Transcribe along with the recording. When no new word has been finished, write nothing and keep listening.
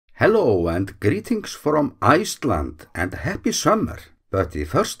Hello and greetings from Iceland and happy summer. But the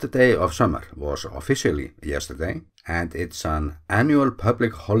first day of summer was officially yesterday, and it's an annual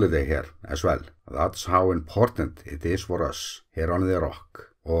public holiday here as well. That's how important it is for us here on the rock,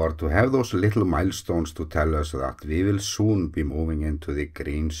 or to have those little milestones to tell us that we will soon be moving into the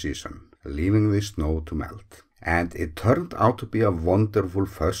green season, leaving the snow to melt. And it turned out to be a wonderful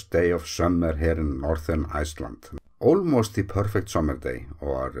first day of summer here in Northern Iceland. Almost the perfect summer day,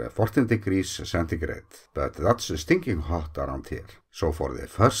 or 14 degrees centigrade, but that's stinking hot around here. So for the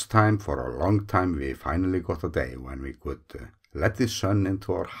first time for a long time we finally got a day when we could let the sun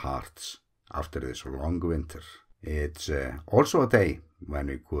into our hearts after this long winter. It's also a day when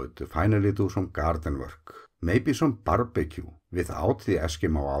we could finally do some garden work, maybe some barbecue without the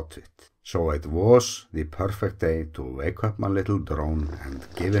Eskimo outfit. So it was the perfect day to wake up my little drone and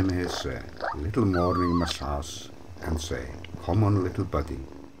give him his little morning massage and say, "Come on, little buddy,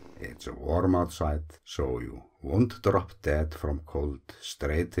 it's warm outside, so you won't drop dead from cold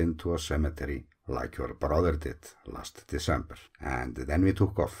straight into a cemetery like your brother did last December." And then we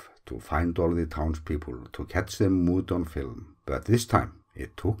took off to find all the townspeople to catch the mood on film. But this time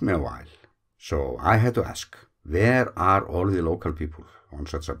it took me a while. So I had to ask, where are all the local people on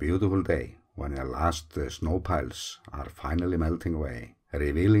such a beautiful day when the last snow piles are finally melting away,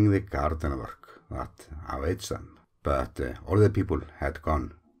 revealing the garden work that awaits them? But all the people had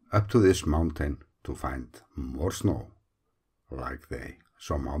gone up to this mountain to find more snow, like they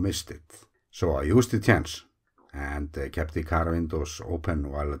somehow missed it. So I used the chance and kept the car windows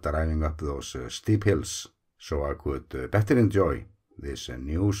open while driving up those steep hills, so I could better enjoy this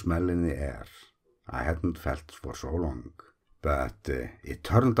new smell in the air I hadn't felt for so long. But it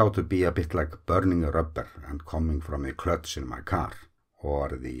turned out to be a bit like burning rubber and coming from the clutch in my car, or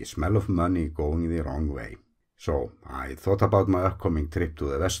the smell of money going the wrong way. So I thought about my upcoming trip to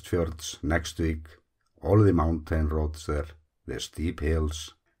the Westfjords next week, all the mountain roads there, the steep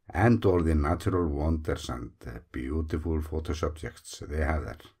hills, and all the natural wonders and beautiful photo subjects they have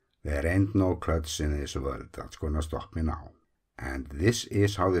there. There ain't no clutch in this world that's gonna stop me now. And this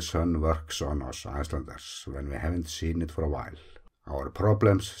is how the sun works on us Icelanders when we haven't seen it for a while. Our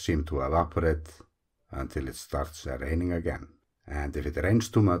problems seem to evaporate until it starts raining again. And if it rains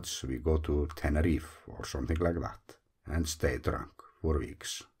too much, we go to Tenerife or something like that and stay drunk for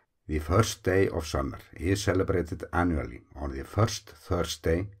weeks. The first day of summer is celebrated annually on the first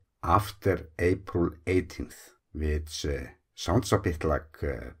Thursday after April 18th, which sounds a bit like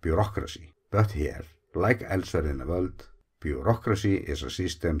bureaucracy. But here, like elsewhere in the world, bureaucracy is a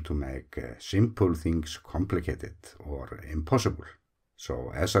system to make simple things complicated or impossible.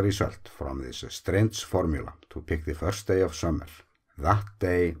 So as a result, from this strange formula to pick the first day of summer, that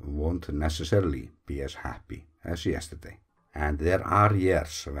day won't necessarily be as happy as yesterday. And there are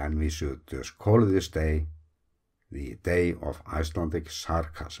years when we should just call this day the day of Icelandic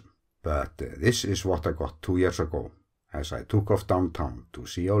sarcasm. But this is what I got 2 years ago, as I took off downtown to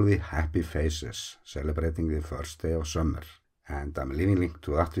see all the happy faces celebrating the first day of summer. And I'm leaving a link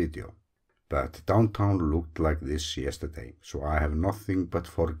to that video. But downtown looked like this yesterday, so I have nothing but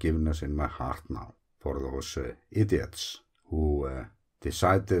forgiveness in my heart now for those idiots who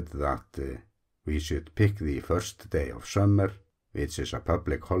decided that we should pick the first day of summer, which is a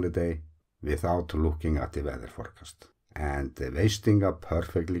public holiday, without looking at the weather forecast, and wasting a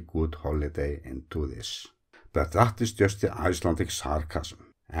perfectly good holiday into this. But that is just the Icelandic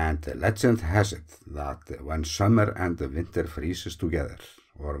sarcasm. And legend has it that when summer and winter freezes together,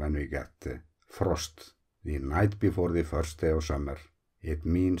 or when we get frost the night before the first day of summer, it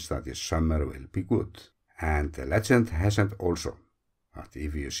means that the summer will be good. And legend has it also that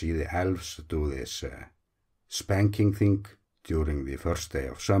if you see the elves do this spanking thing during the first day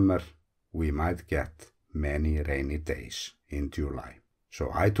of summer, we might get many rainy days in July.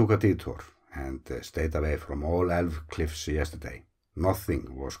 So I took a detour and stayed away from all elf cliffs yesterday.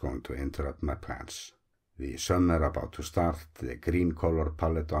 Nothing was going to interrupt my plans. The summer about to start, the green color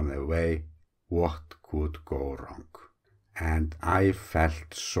palette on the way, what could go wrong? And I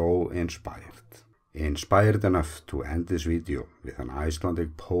felt so inspired. Inspired enough to end this video with an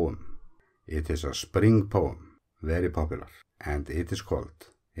Icelandic poem. It is a spring poem, very popular, and it is called,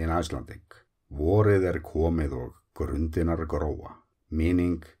 in Icelandic, Vorið komið og grundirnar gróa,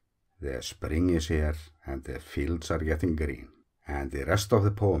 meaning the spring is here and the fields are getting green. And the rest of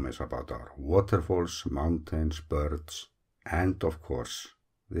the poem is about our waterfalls, mountains, birds, and of course,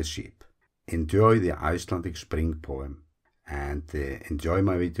 the sheep. Enjoy the Icelandic spring poem and enjoy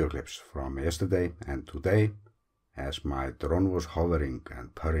my video clips from yesterday and today as my drone was hovering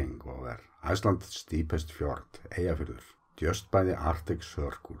and purring over Iceland's steepest fjord, Eyjafjörður, just by the Arctic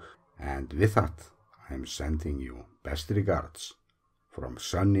Circle. And with that, I'm sending you best regards from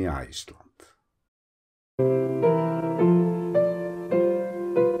sunny Iceland.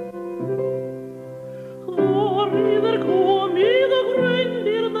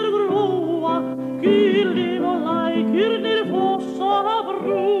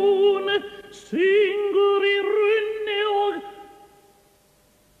 Syngur í runni og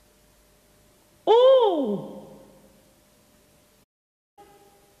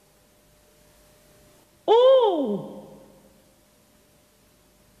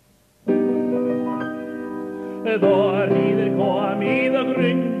Þá hlýðir komið og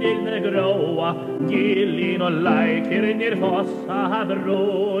grundirnir gróa, gilin og lækirnir fossa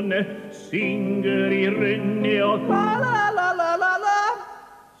brún, syngur í runni og la-la-la-la-la-la.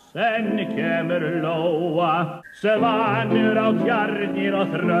 Senn kemur lóa, svanur á tjarnir og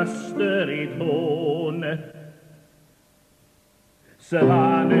þröstur í tún.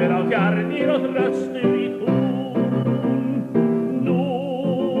 Svanur á tjarnir og þröstur í tún.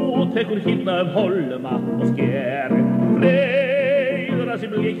 Tekur hýrna holma og sker, freyðra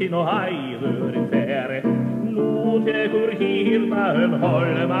sem líkin og hæðurinn fer. Nú tekur hýrna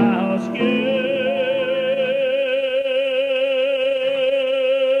holma og sker.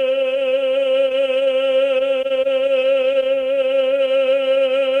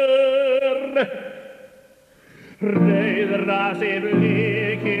 Freyðra sem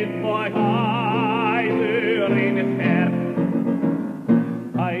líkin og hæðurinn fer.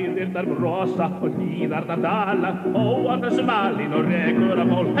 Æðirnar brosa og hlíðarnar dala, óarnar smalinn og rekur af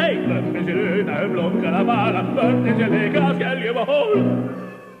hól. Hei, börnin sér una lokkar að vala, börnin sér leika að skeljum og hól.